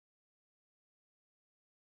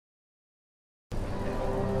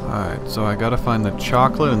So I gotta find the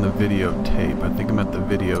chocolate and the videotape. I think I'm at the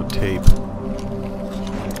videotape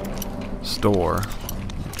store.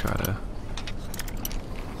 Try to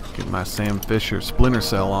get my Sam Fisher Splinter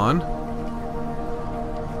Cell on.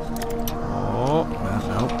 Oh,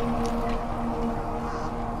 nope.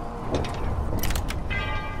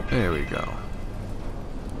 There we go.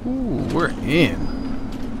 Ooh, we're in.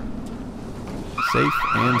 Safe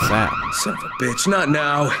and sound. Son of a bitch, not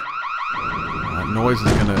now. That noise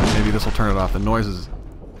is gonna... Maybe this will turn it off. The noise is...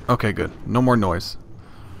 Okay, good. No more noise.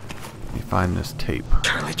 Let me find this tape.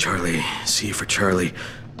 Charlie. C for Charlie.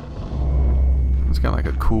 It's got like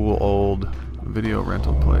a cool old video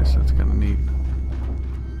rental place. That's kind of neat.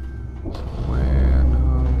 Where?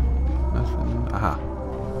 No. Nothing. Aha.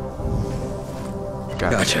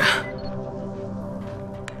 Gotcha.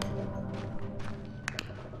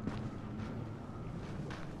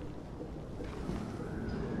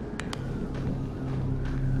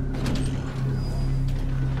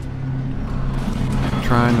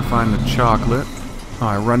 Trying to find the chocolate. Oh,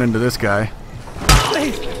 I run into this guy.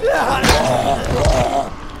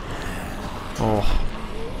 Oh.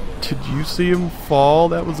 Did you see him fall?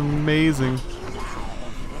 That was amazing.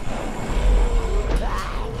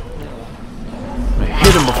 I'm gonna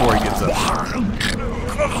hit him before he gets up.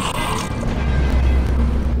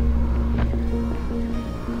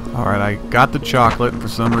 Alright, I got the chocolate. For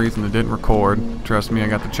some reason it didn't record. Trust me, I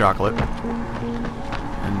got the chocolate.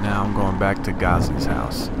 And now I'm going back to Gazi's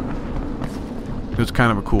house. It was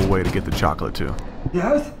kind of a cool way to get the chocolate too.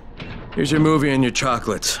 Yes? Here's your movie and your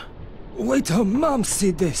chocolates. Wait till Mom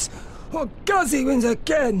see this. Oh, Gazi wins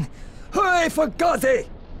again. Hooray for Gazi!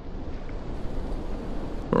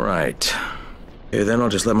 Right. Okay, then I'll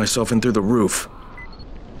just let myself in through the roof.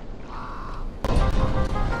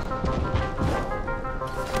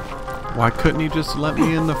 Why couldn't he just let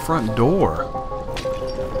me in the front door?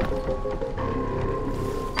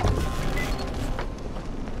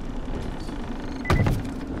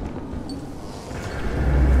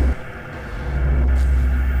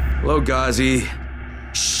 Hello, Gazi.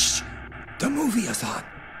 Shh! The movie is on.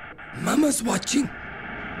 Mama's watching.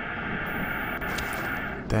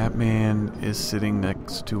 That man is sitting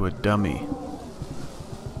next to a dummy.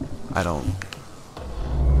 I'm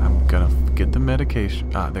gonna get the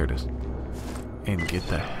medication. Ah, there it is. And get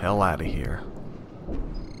the hell out of here.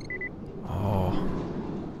 Oh.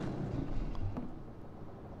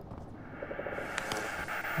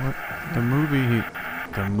 What?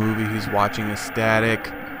 The movie he's watching is static.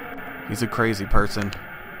 He's a crazy person.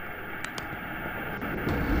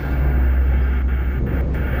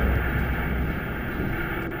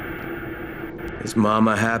 Is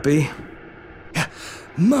Mama happy? Yeah,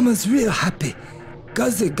 Mama's real happy.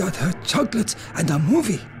 Gazi got her chocolates and a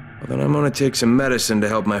movie. Well, then I'm gonna take some medicine to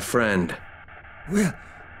help my friend. Well,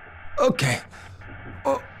 okay.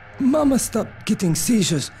 Oh, Mama stopped getting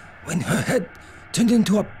seizures when her head turned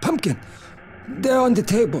into a pumpkin. They're on the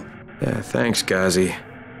table. Yeah, thanks, Gazi.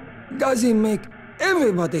 Gazi make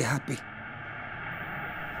everybody happy.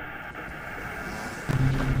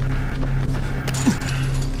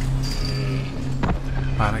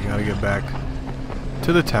 Fine, I gotta get back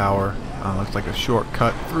to the tower. Looks like a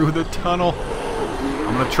shortcut through the tunnel.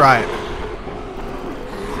 I'm gonna try it.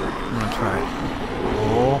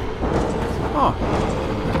 Oh. Oh.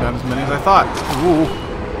 There's not as many as I thought. Ooh.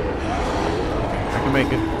 I can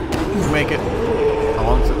make it. How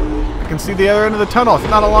long is it? I can see the other end of the tunnel. It's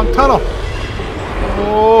not a long tunnel.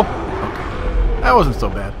 Oh. Okay. That wasn't so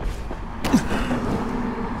bad.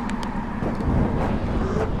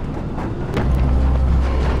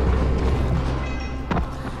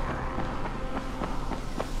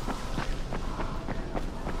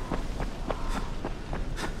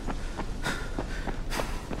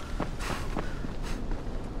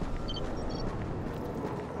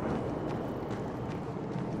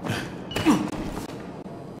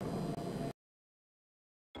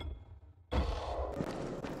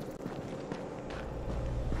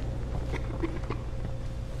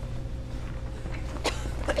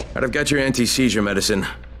 I've got your anti-seizure medicine.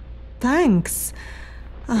 Thanks.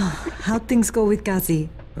 How'd things go with Gazi?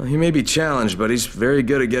 Well, he may be challenged, but he's very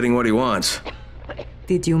good at getting what he wants.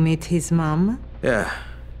 Did you meet his mom? Yeah,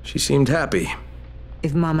 she seemed happy.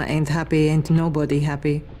 If Mama ain't happy, ain't nobody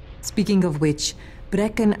happy. Speaking of which,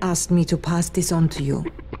 Brecken asked me to pass this on to you,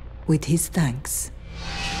 with his thanks.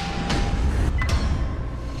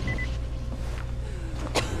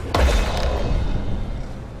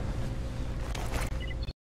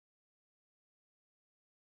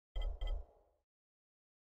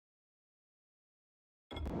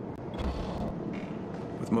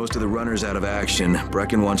 With most of the runners out of action,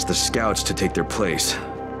 Brecken wants the scouts to take their place.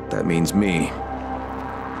 That means me.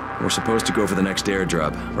 We're supposed to go for the next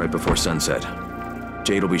airdrop, right before sunset.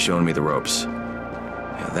 Jade will be showing me the ropes.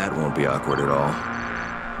 Yeah, that won't be awkward at all.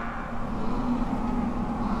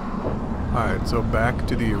 Alright, so back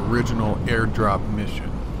to the original airdrop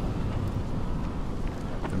mission.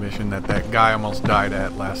 The mission that guy almost died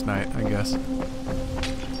at last night, I guess.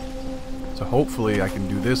 So hopefully I can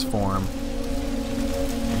do this for him.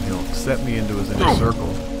 And he'll accept me into his inner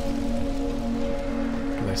circle.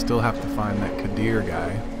 Because I still have to find that Kadir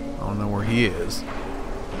guy. I don't know where he is.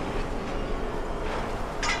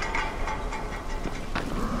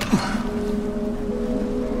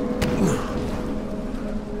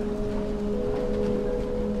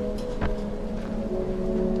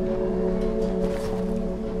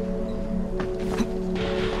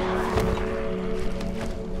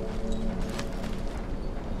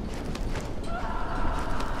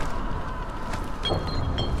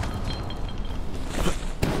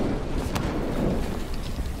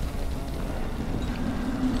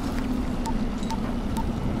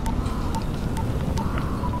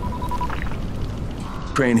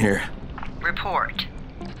 Crane here. Report.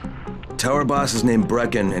 Tower boss is named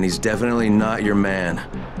Brecken, and he's definitely not your man.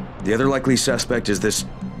 The other likely suspect is this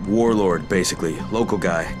warlord, basically. Local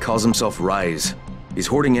guy. Calls himself Rise. He's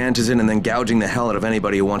hoarding antizin and then gouging the hell out of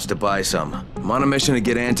anybody who wants to buy some. I'm on a mission to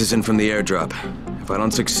get antizin from the airdrop. If I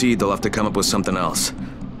don't succeed, they'll have to come up with something else.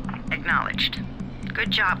 Acknowledged.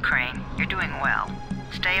 Good job, Crane. You're doing well.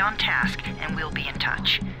 Stay on task, and we'll be in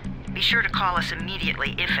touch. Be sure to call us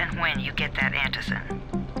immediately if and when you get that antizin.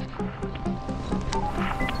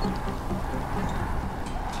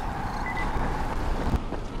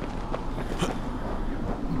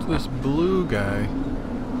 What's this blue guy?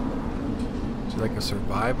 Is he like a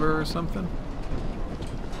survivor or something?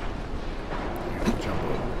 Jump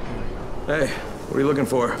over. Hey, what are you looking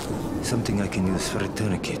for? Something I can use for a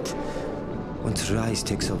tourniquet. Once Rise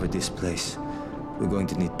takes over this place, we're going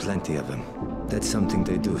to need plenty of them. That's something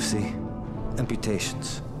they do, see?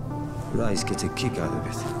 Amputations. Rise gets a kick out of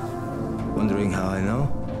it. Wondering how I know?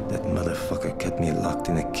 That motherfucker kept me locked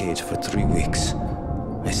in a cage for 3 weeks.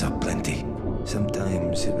 I saw plenty.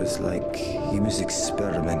 Sometimes it was like he was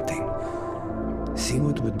experimenting. See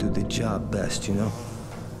what would do the job best, you know?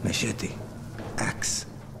 Machete, axe,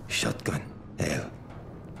 shotgun, hell.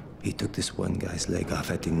 He took this one guy's leg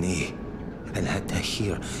off at the knee and had to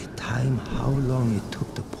hear time how long it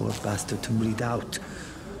took the poor bastard to bleed out.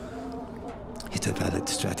 It's a valid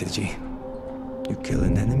strategy. You kill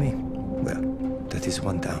an enemy, well, that is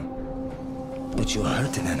one down. But you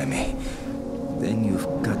hurt an enemy, then you've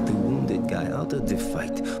got the wounded guy out of the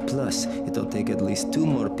fight. Plus, it'll take at least 2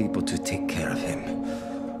 more people to take care of him.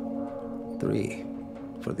 3,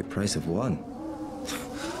 for the price of 1.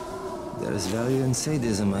 There's value in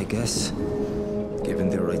sadism, I guess, given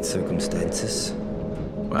the right circumstances.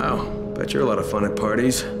 Wow, bet you're a lot of fun at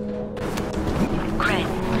parties. Crane,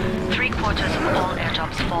 3/4 of all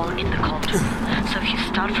airdrops fall in the cauldron. So if you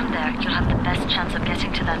start from there, you'll have the best chance of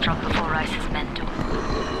getting to that drop before Rice's men do.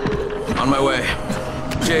 On my way.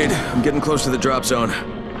 Jade, I'm getting close to the drop zone.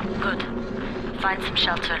 Good. Find some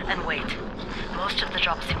shelter and wait. Most of the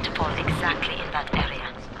drops seem to fall exactly in that area.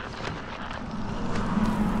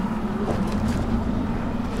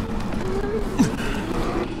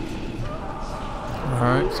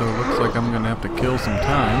 Alright, so it looks like I'm gonna have to kill some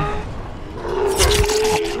time.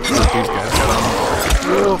 These guys got on.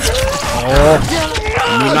 Oh!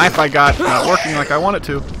 The new knife I got not working like I want it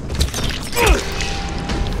to.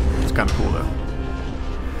 It's kind of cool though.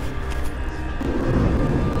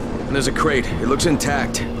 And there's a crate. It looks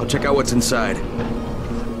intact. I'll check out what's inside.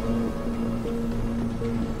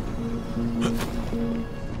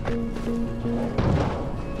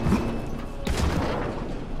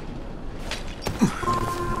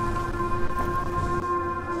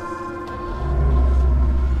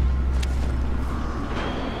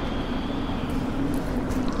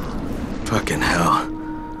 Fucking hell.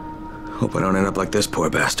 Hope I don't end up like this poor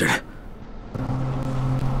bastard.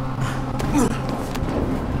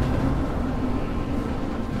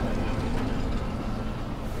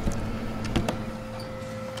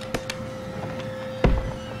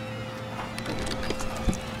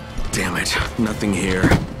 Damn it, nothing here.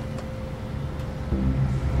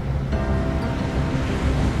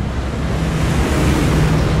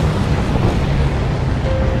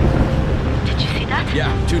 Did you see that?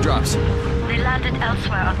 Yeah, 2 drops. They landed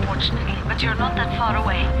elsewhere, unfortunately, but you're not that far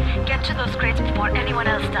away. Get to those crates before anyone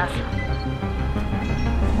else does.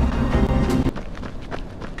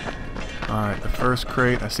 Alright, the first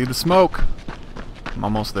crate. I see the smoke. I'm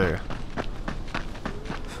almost there.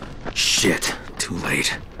 Shit, too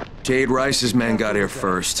late. Jade Rice's men got here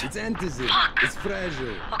first. It's antizin. Fuck. It's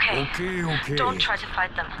fragile. Okay. Okay. Don't try to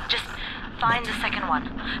fight them. Just find the second one.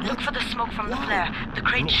 Look for the smoke from the flare. The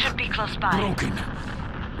crate should be close by. Broken.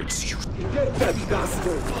 It's you. Get that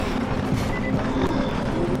bastard.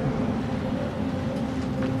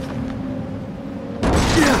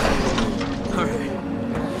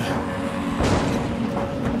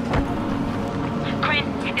 Crane,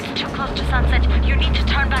 it's too close to sunset. You need to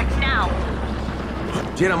turn back now.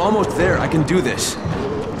 Jade, I'm almost there. I can do this.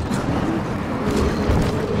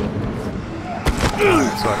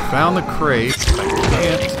 So I found the crate. I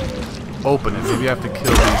can't open it. Maybe I have to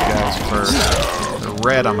kill these guys first. They're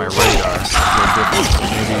red on my radar.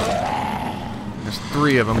 Maybe there's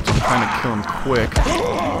 3 of them, so I'm trying to kill them quick.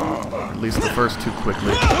 At least the first 2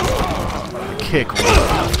 quickly. The kick one.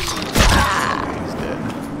 He's dead.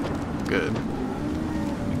 Good.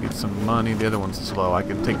 Let me get some money. The other one's slow. I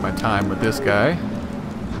can take my time with this guy.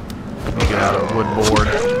 Let me get out of the wood board.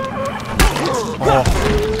 Oh.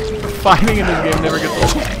 Fighting in this game never gets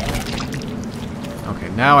old. Okay,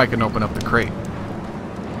 now I can open up the crate.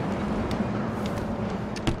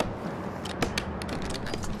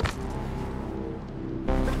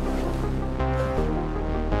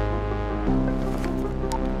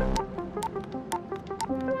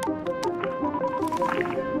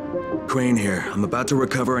 Crane here. I'm about to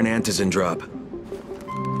recover an antizin drop. Good,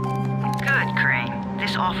 Crane.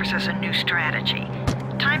 This offers us a new strategy.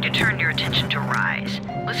 Time to turn your attention to Rise.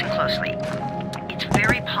 Listen closely. It's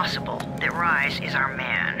very possible that Rise is our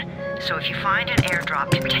man. So if you find an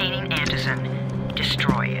airdrop containing antizin,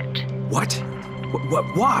 destroy it. What?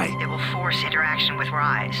 Why? It will force interaction with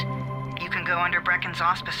Rise. You can go under Brecken's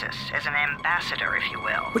auspices as an ambassador, if you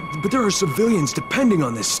will. But there are civilians depending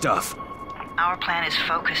on this stuff. Our plan is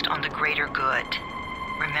focused on the greater good.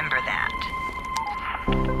 Remember that.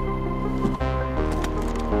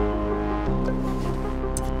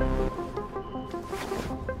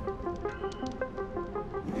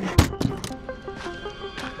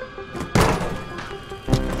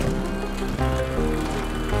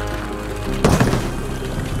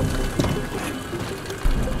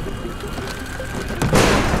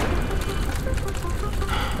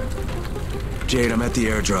 Jade, I'm at the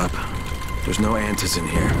airdrop. There's no antizin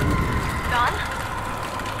here. Done?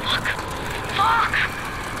 Fuck. Fuck!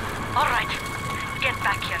 Alright. Get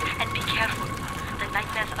back here and be careful. The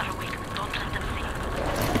nightmares are awake. Don't let them see you.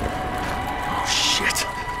 Oh, shit.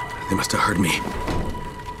 They must have heard me.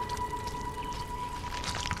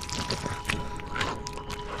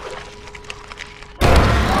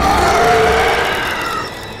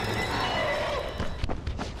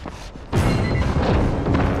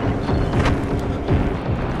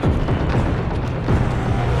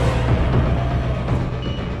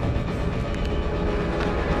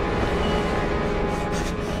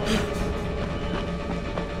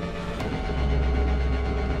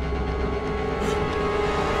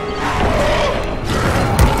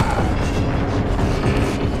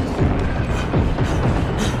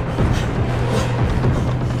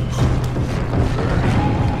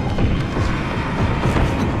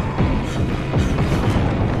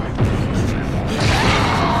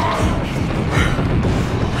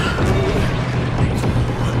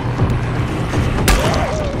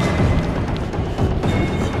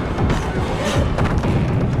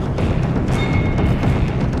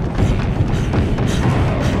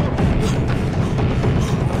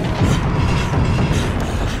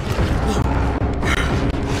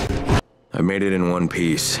 I made it in one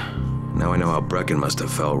piece. Now I know how Brecken must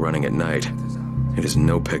have felt running at night. It is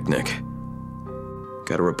no picnic.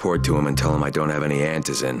 Gotta report to him and tell him I don't have any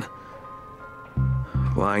antizin.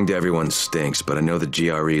 Lying to everyone stinks, but I know the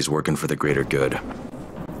GRE is working for the greater good.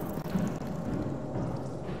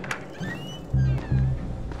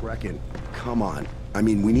 Brecken, come on. I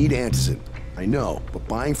mean, we need antizin. I know, but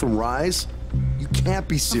buying from Rise? You can't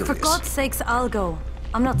be serious. For God's sakes, I'll go.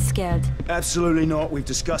 I'm not scared. Absolutely not. We've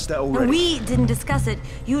discussed that already. We didn't discuss it.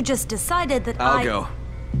 You just decided that I'll go.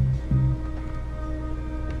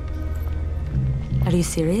 Are you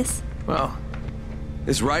serious? Well,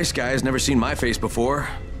 this Rice guy has never seen my face before.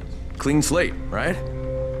 Clean slate, right?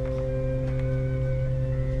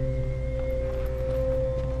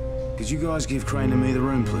 Could you guys give Crane and me the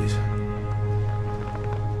room, please?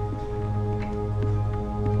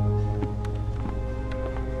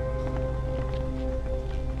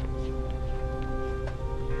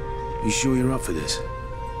 You sure you're up for this?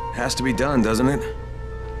 Has to be done, doesn't it?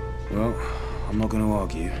 Well, I'm not going to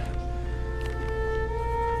argue.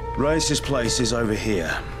 Rice's place is over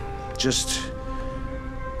here. Just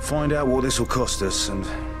find out what this will cost us and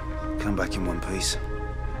come back in one piece.